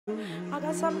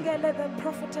Akasamukele the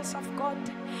prophetess of God.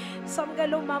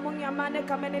 Samukele umama Nyamane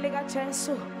egameni lika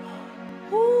Jesu.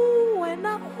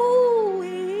 Wena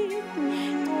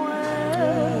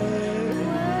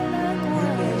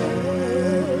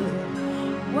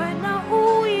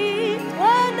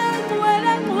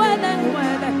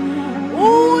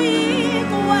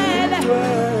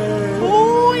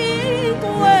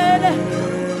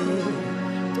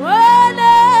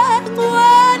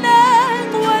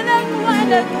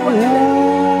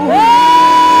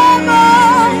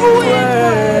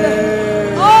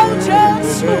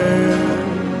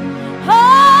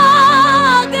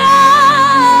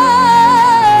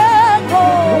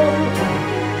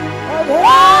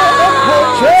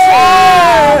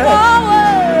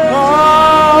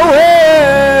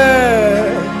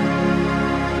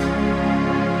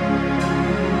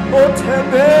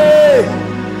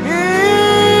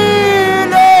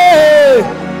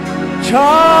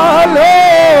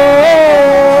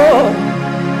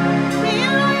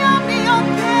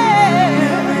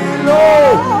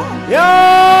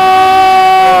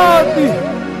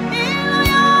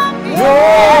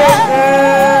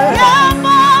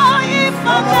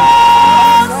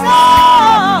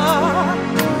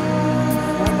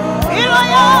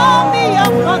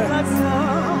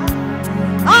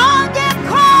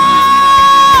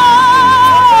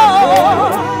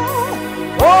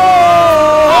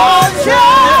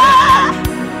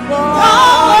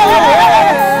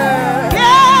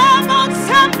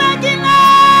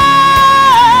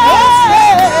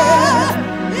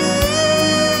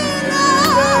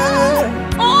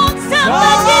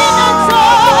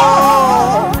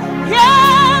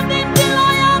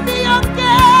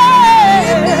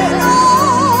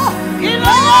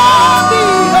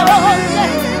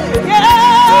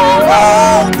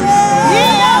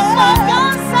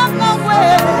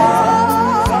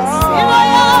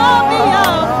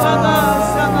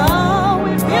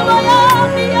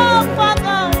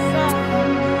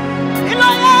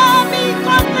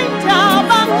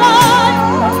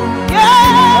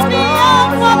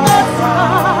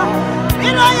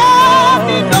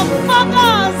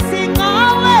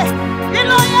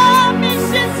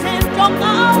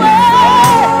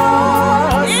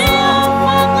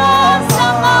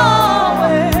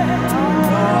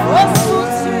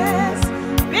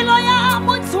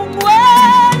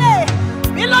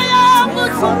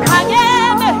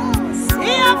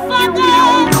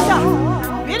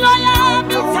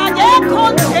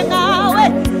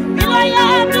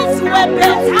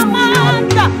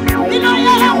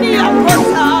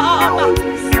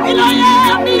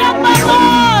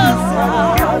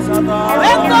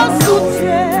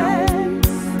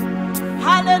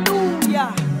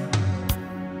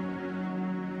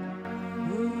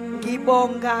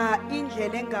ngibonga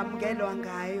indlela engamukelwa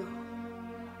ngayo.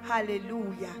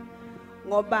 Hallelujah.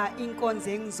 Ngoba inkonzo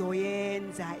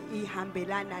engizoyenza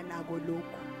ihambelana nako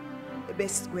lokhu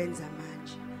ebesikwenza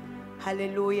manje.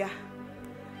 Hallelujah.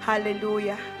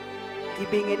 Hallelujah.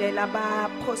 Ngibingelela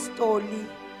abapostoli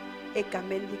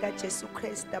egameni lika Jesu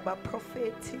Kristu,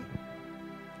 abaprofeti,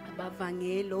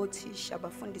 abavangeli, othisha,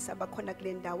 abafundisi abakhona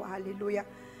kule ndawo. Hallelujah.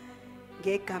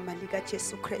 Ngegama lika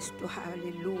Jesu Kristu.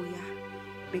 Hallelujah.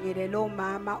 Bingelela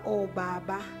omama,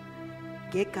 obaba,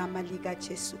 ngegama lika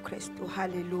Jesu Kristu.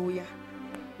 Hallelujah.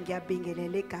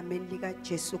 Ngiyabingelela egameni lika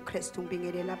Jesu Kristu.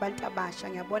 Ngibingelela abantu abasha,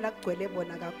 ngiyabona kugcwele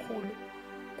bona kakhulu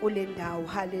kule ndawo.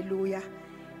 Hallelujah.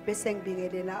 Bese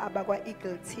ngibingelela abakwa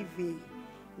Eagle TV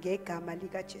ngegama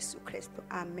lika Jesu Kristu.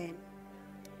 Amen.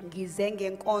 Ngize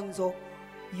ngenkonzo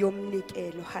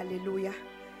yomnikelo. Hallelujah.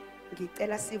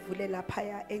 Ngicela sivule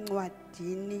lapha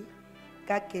encwadini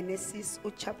kaGenesis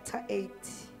chapter 8.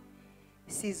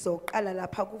 Sizoqala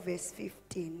lapha ku verse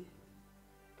 15.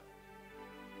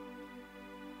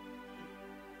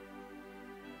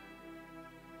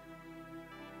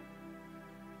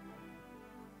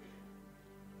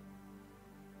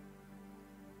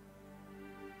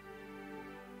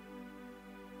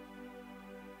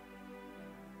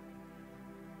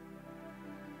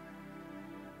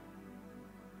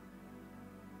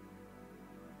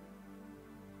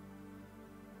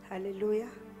 Hallelujah.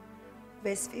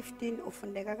 Verse 15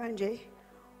 ufundeka kanje.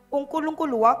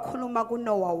 uNkulunkulu wakhuluma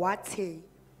kuNoah wathi,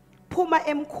 phuma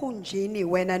emkhunjini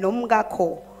wena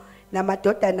nomkakho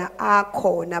namadodana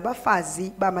akho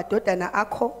nabafazi bamadodana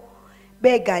akho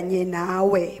bekanye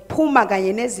nawe. Phuma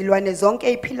kanye nezilwane zonke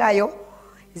eziphilayo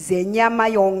zenyama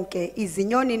yonke,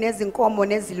 izinyoni nezinkomo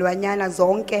nezilwanyana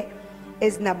zonke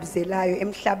ezinabuzelayo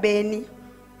emhlabeni,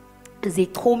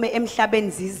 zichume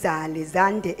emhlabeni, zizale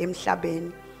zande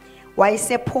emhlabeni.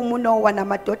 Wayesephuma uNoah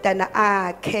namadodana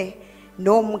akhe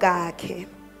nomkakhe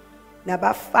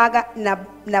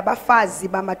nabafazi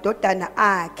bamadodana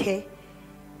akhe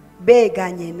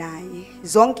bekanye naye.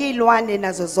 Zonke ilwane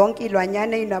nazo zonke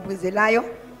ilwanyana einabuzelayo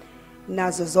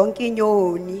nazo zonke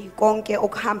inyoni konke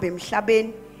okuhamba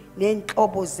emhlabeni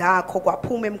nenhlobo zakho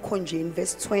kwaphuma emkhonjeni.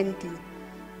 Verse 20.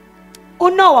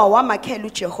 uNoah wamakhela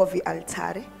uJehova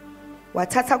ialtare,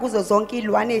 wathatha kuzo zonke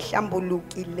ilwane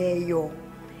ezihlambulukileyo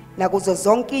nakuzo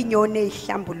zonke inyoni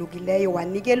ezihlambulukileyo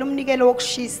wanikela umnikelo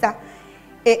wokushisa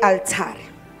ealtare.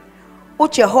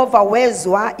 uJehova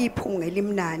wezwa iphunga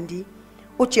elimnandi.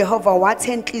 uJehova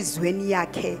wathi enhlizweni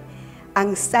yakhe,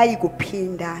 angisayi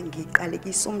kuphinda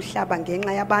ngiqalekisa umhlaba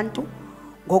ngenxa yabantu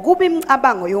ngokuba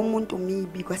imicabango yomuntu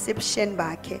mibi kwasebusheni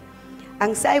bakhe.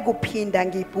 Angisayi kuphinda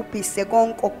ngibhubhise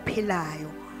konke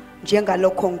okuphilayo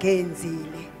njengalokho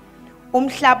ngenzile.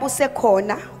 Umhlaba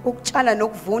usekhona ukutshala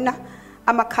nokuvuna,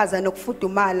 amakhaza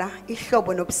nokufudumala,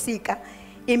 ihlobo nobusika,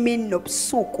 imini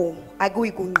nobusuku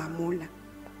akuyikunqamula.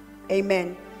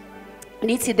 Amen.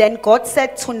 Then God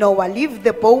said to Noah, leave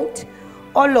the boat,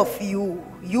 all of you,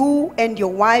 you and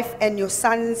your wife and your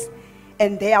sons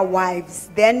and their wives.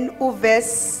 Then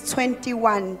verse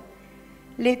 21.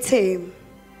 Let's say,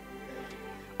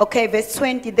 okay, verse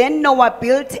 20. Then Noah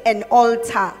built an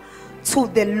altar to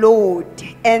the Lord,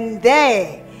 and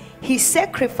there he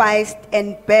sacrificed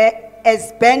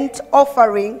as burnt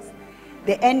offerings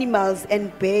the animals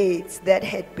and birds that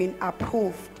had been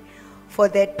approved for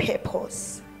that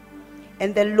purpose.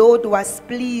 And the Lord was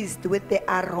pleased with the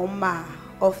aroma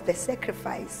of the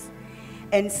sacrifice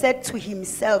and said to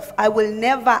himself, I will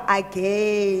never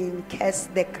again curse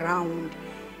the ground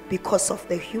because of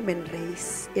the human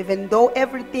race, even though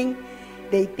everything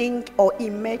they think or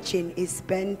imagine is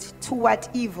bent toward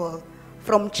evil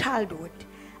from childhood.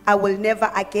 I will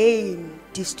never again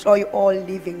destroy all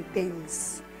living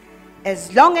things.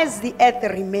 As long as the earth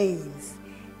remains,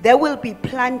 there will be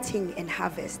planting and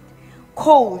harvest,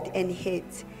 cold and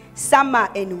heat, summer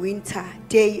and winter,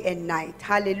 day and night.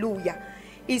 Hallelujah.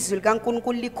 Izwi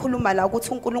likaNkulunkulu likhuluma la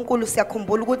ukuthi uNkulunkulu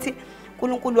siyakhumbula ukuthi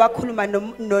uNkulunkulu wakhuluma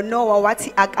noNoah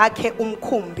wathi akakhe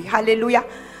umkhumbi. Hallelujah.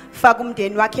 Faka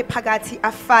umndeni wakhe phakathi,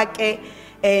 afake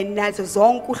nazo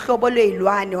zonke uhlobo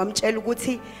lwezilwane, wamtshela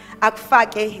ukuthi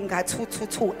akufake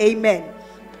nga222. Amen.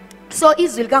 So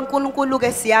izwi likaNkulunkulu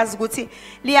ke siyazi ukuthi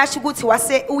liyasho ukuthi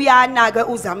wase uyana ke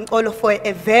uzamcolo for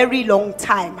a very long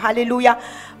time. Hallelujah.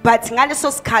 But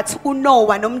ngaleso sikhathi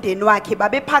uNoah nomndeni wakhe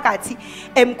babephakathi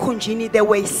emkhunjini, they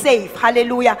were safe.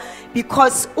 Hallelujah.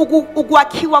 Because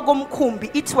ukwakhiwa komkhumbi,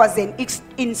 it was an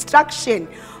instruction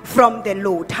from the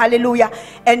Lord. Hallelujah.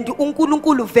 And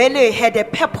uNkulunkulu vele had a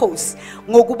purpose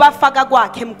ngokubafaka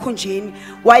kwakhe emkhunjini,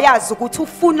 wayazi ukuthi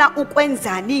ufuna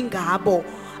ukwenzani ngabo.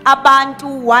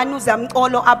 Abantu wanu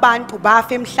zamcolo abantu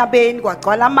bafa emhlabeni,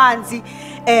 kwagcwala amanzi,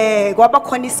 kwaba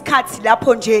khona isikhathi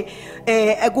lapho nje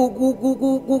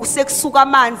kusekusuka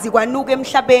amanzi kwanuka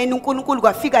emhlabeni. uNkulunkulu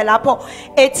kwafika lapho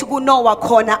ethi kuNoah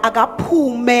khona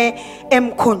akaphume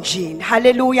emkhunjini.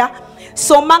 Hallelujah.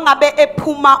 So mangabe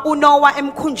ephuma uNoah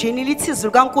emkhunjini, lithi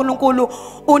izwi likaNkulunkulu,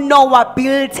 uNoah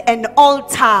built an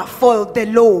altar for the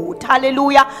Lord.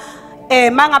 Hallelujah.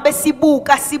 Mangabe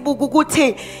sibuka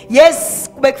ukuthi yes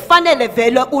bekufanele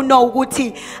vele uNoah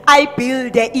ukuthi I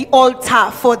build an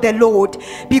altar for the Lord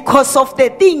because of the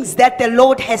things that the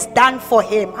Lord has done for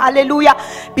him. Hallelujah.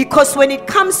 Because when it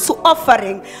comes to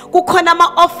offering, kukhona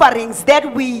ama offerings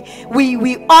that we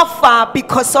offer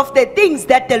because of the things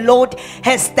that the Lord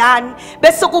has done.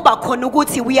 Bese kuba khona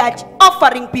ukuthi we are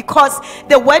offering because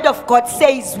the word of God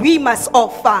says we must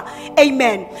offer.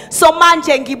 Amen. So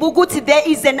manje ngibuka ukuthi there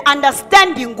is an understanding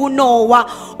kuNoah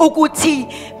ukuthi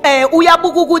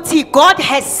uyabuka ukuthi God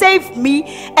has saved me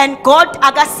and God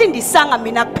akasindisanga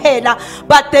mina kuphela,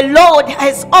 but the Lord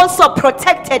has also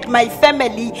protected my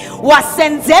family.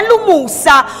 Wasenzela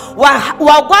umusa,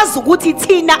 wakwazi ukuthi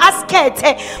thina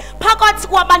asikhethe phakathi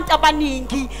kwabantu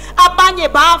abaningi, abanye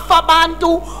bafa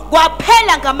abantu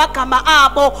kwaphela ngamagama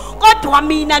abo, kodwa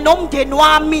mina nomndeni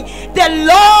wami the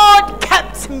Lord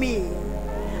kept me.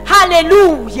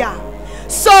 Hallelujah.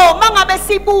 So mangabe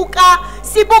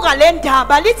sibuka le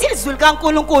ndaba lithi izwi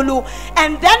likaNkulunkulu,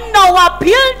 and then Noah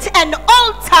built an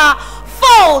altar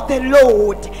for the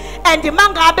Lord. And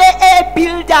mangabe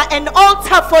builder an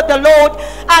altar for the Lord,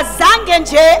 azange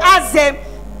nje aze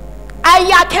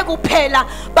ayakhe kuphela,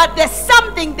 but there's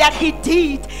something that he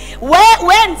did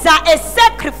wenza a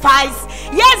sacrifice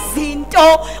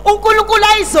yezinto uNkulunkulu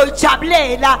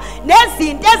ayizojabulela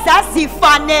nezinto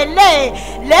ezazifanele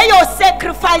leyo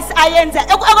sacrifice ayenza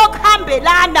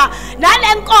okuhambelana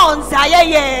nalenkonzo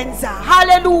ayenza.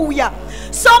 Hallelujah.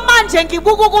 So manje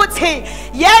ngibuka ukuthi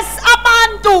yes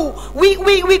abantu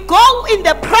we go in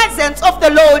the presence of the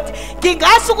Lord.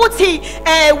 Ngingasho ukuthi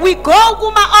we go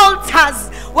kuma altars.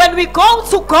 When we go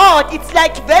to God, it's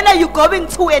like when you're going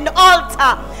to an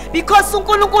altar. Because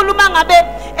uNkulunkulu mangabe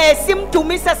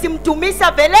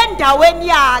simdumisa vele endaweni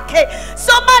yakhe.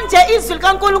 So manje izwi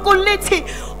likaNkulunkulu lithi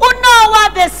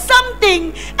uNoah, there's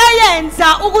something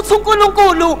eyenza ukuthi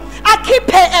uNkulunkulu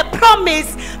akhiphe a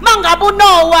promise mangabe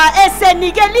uNoah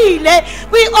esenikelile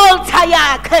kwi-altar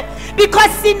yakhe.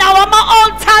 Because in our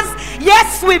altars,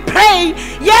 yes we pray,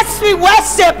 yes we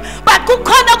worship, but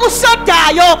kukhona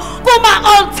kushodayo kuma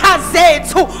altars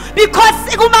zethu.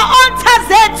 Because kuma altars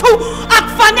zethu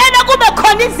akufanele kube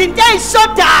khona izinto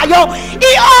ezishodayo.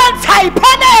 I-altar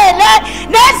iphelele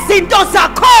nezinto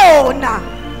zakhona.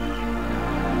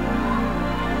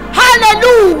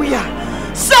 Hallelujah.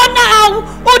 So now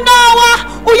uNoah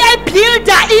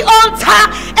uyayibuilda i-altar,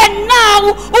 and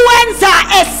now uwenza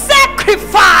a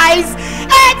sacrifice.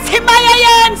 Ethi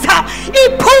mayenza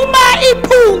iphuma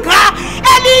iphunga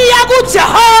eliya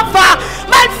kuJehova.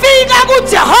 Malifika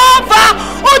kuJehova,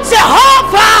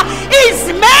 uJehova is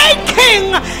making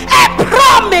a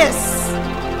promise.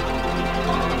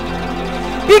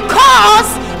 Because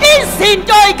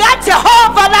izinto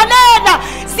ikaJehova lalela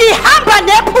zihamba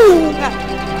nephunga.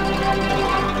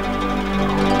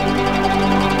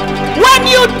 When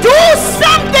you do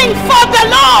something for the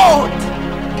Lord,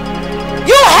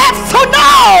 you have to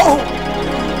know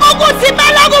ukuthi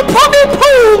mela kuphuma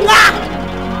iphunga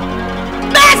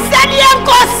bese liya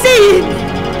enkosini.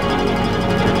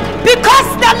 Because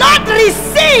the Lord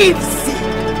receives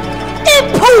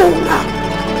iphunga.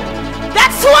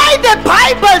 That's why the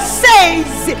Bible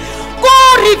says go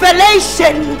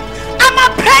Revelation ama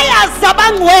prayers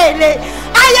zabangwele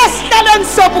ayesihlalweni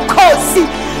sobukhosi.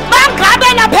 Bangabe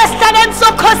lapha esihlalweni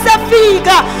sobukhosi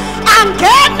efika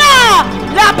angena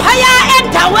laphaya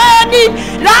endaweni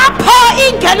lapho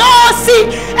ingelosi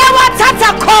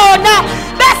ewathatha khona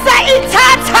bese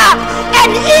ithatha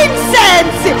an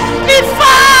incense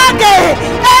ifake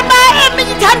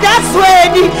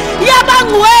emithandazweni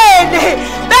yabangwele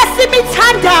bese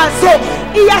imithandazo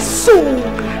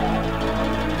iyasuka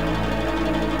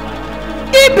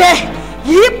ibe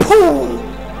yiphunga.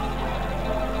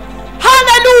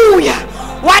 Hallelujah.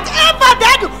 Whatever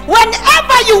that,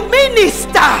 whenever you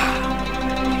minister,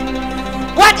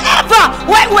 whatever,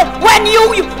 when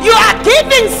you are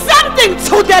giving something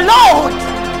to the Lord,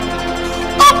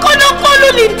 uNkulunkulu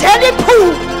lindele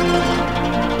iphunga.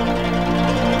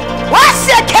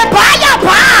 Wasekebaya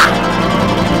ba,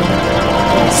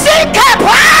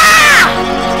 sikeba,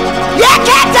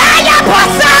 yeketaya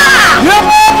basa.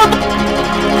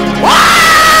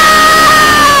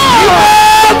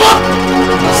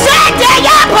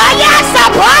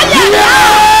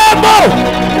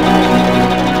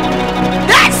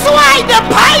 That's why the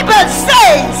Bible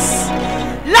says,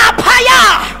 Lapaya,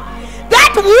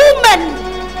 that woman,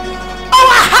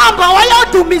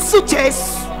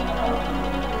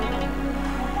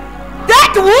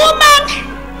 that woman,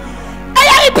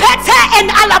 an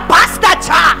alabaster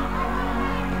jar.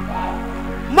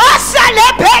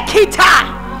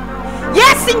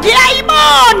 Yes, an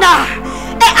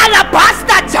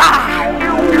alabaster jar.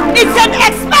 It's an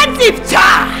expensive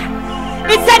jar.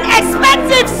 It's an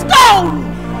expensive stone.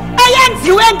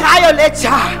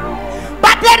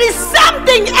 But there is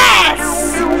something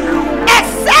else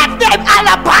except the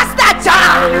alabaster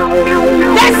jar.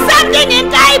 There's something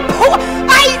in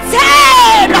I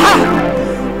tell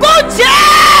good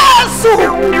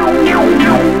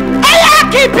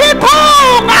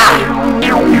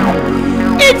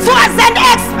it was an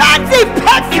expensive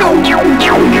perfume.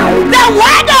 The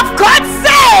word of God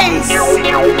says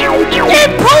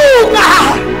iphunga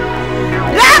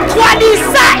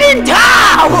lakhwalisa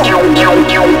indawo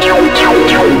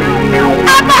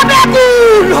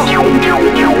ababekulo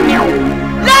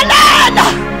lalela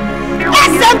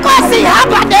esenkosi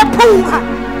ihamba nephunga.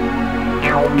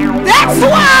 That's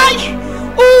why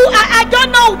I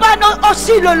don't know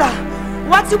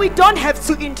what we don't have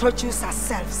to introduce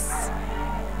ourselves.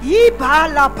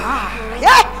 Ibalaba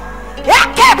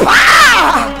yakepa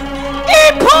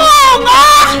iphunga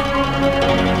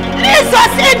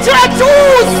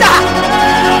lizosintroduce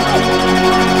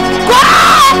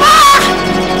ngoba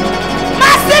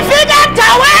masifika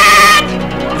endaweni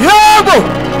yebo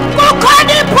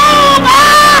kukhona iphunga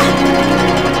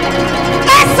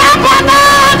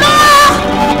esabonana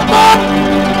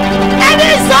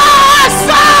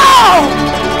elizoso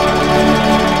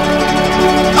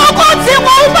ukuthi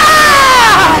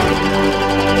ngubani.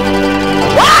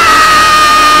 Wow!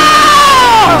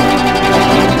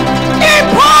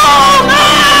 Iphunga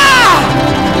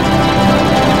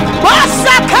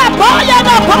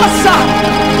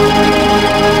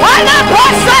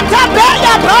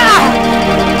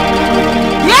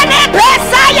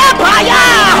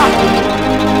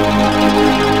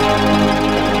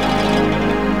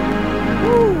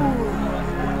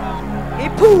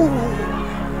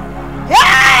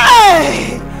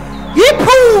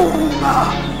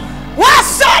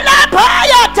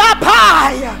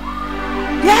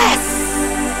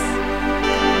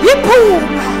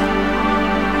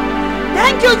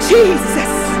Thank you,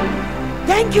 Jesus.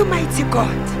 Thank you, mighty God.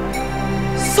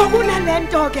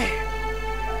 Sokunalento ke.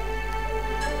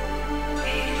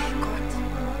 God.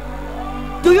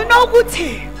 Do you know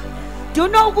ukuthi? Do you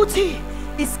know ukuthi?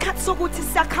 Isikhathi sokuthi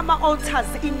siyakhama altars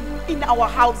in our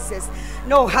houses.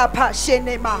 No hapa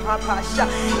shene mahapa sha.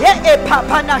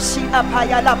 Papa na shi apa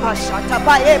ya la pasha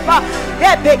tapa epa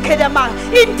ebekelema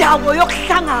indawo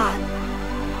yokuhlangana.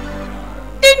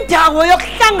 Indawo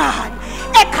yokuhlangana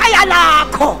ekhaya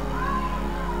lakho.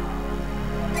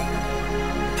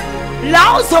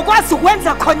 La uzokwazi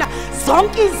ukwenza khona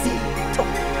zonke izinto.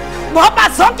 Ngoba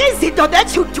zonke izinto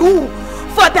that you do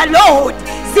for the Lord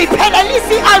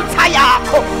ziphelelisa i-altar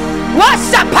yakho.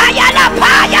 Washaphaya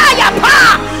lapha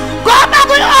yapha. Ngoba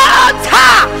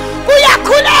ku-altar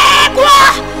kuyakhulekwa,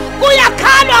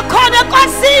 kuyakhalwa khona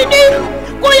enkosini,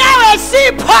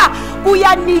 kuyaweshipha,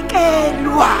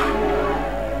 kuyanikelwa.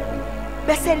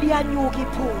 Bese liyanyuka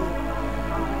iphunga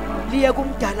liye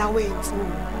kumdala wethu.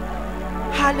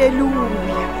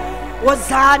 Hallelujah.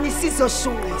 Wozani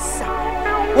sizoshungisa.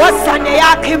 Wozane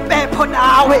yakhe impepho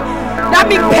nawe.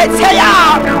 Nami ngiphethe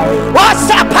yami.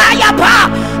 Washaphaya pha.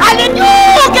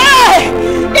 Alinyuke.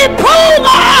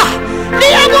 Iphunga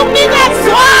liye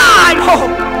kumnikezwayo.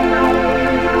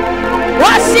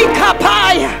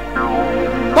 Washikaphaya.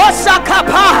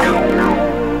 Washakaphaya.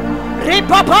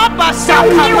 Ripapapa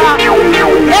shakapa.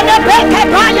 Elebeke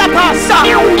paya pasa.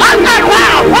 Akapa.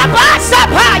 Wapasa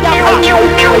paya pa.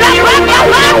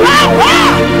 Rapapa.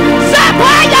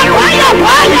 Sapaya paya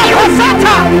paya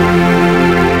pasata.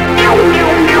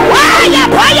 Paya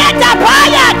paya ta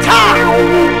paya ta.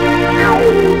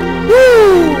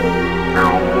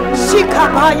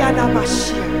 Shikapaya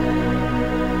namashia.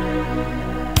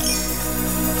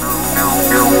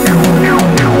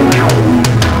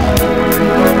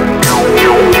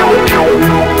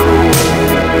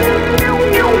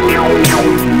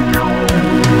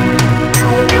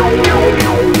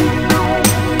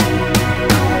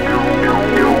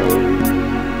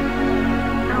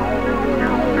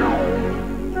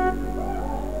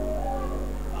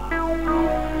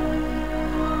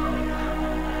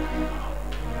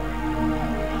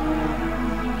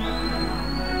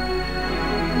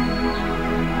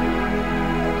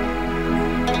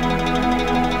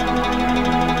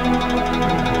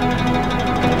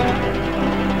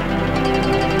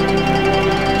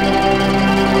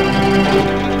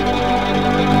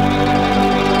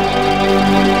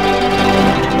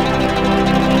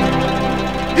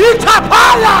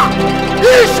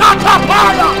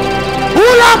 Ishatapaya,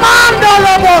 Ulamanda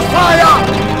Lobosaya,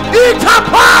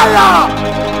 Itapaya,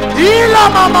 Ila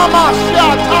Mama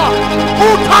Mashata,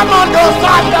 Utamando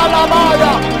Sanda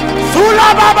Lamaya, Sula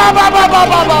Baba Baba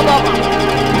Baba Baba,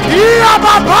 Ila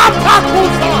Baba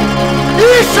Kusa,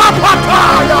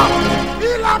 Ishapataya,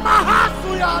 Ila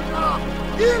Mahasuyana,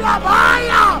 Ila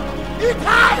Baya,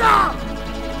 Itaya,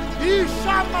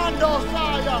 Ishamando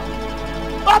Saya.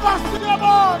 Baba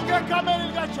siyabonga egameni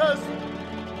likaJesu.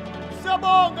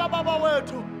 Siyabonga baba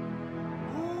wethu.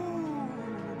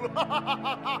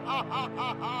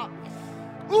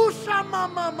 Ushama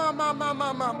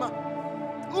mama.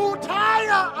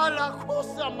 Utaya ala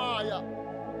kusamaya.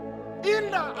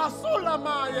 Inda asula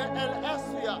maya el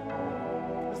esia.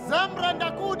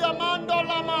 Zembrenda kuda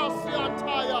mandola masia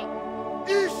taya.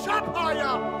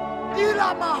 Ishapaya.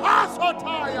 Ila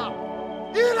mahasotaya.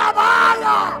 Ila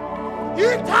baya.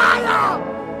 Itaya!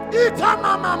 Ita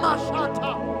mama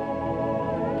mashata!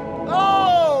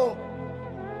 Oh!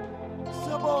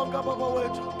 Siyabonga baba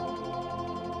wethu.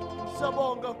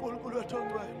 Siyabonga uNkulunkulu wethu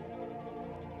ongcwele.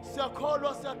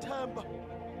 Siyakholwa siyathemba.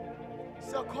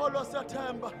 Siyakholwa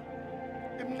siyathemba.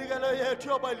 Iminikelo yethu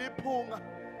yoba liphunga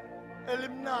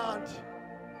elimnandi.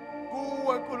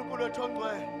 Kuwe uNkulunkulu wethu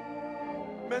ongcwele.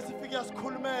 Mesifika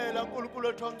sikhulumela uNkulunkulu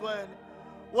wethu ongcwele.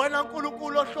 Wena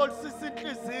uNkulunkulu ohlolisisa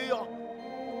inhliziyo.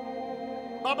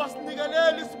 Baba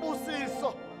sinikelela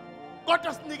isibusiso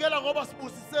kodwa sinikela ngoba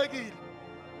sibusisekile.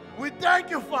 We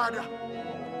thank you Father.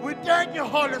 We thank you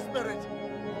Holy Spirit.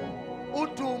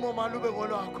 Udumo malube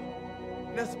ngolwakho.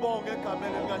 Nesibonge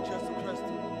egameni likaJesu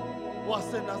Kristu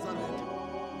waseNazaretha.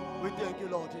 We thank you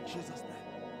Lord in Jesus name.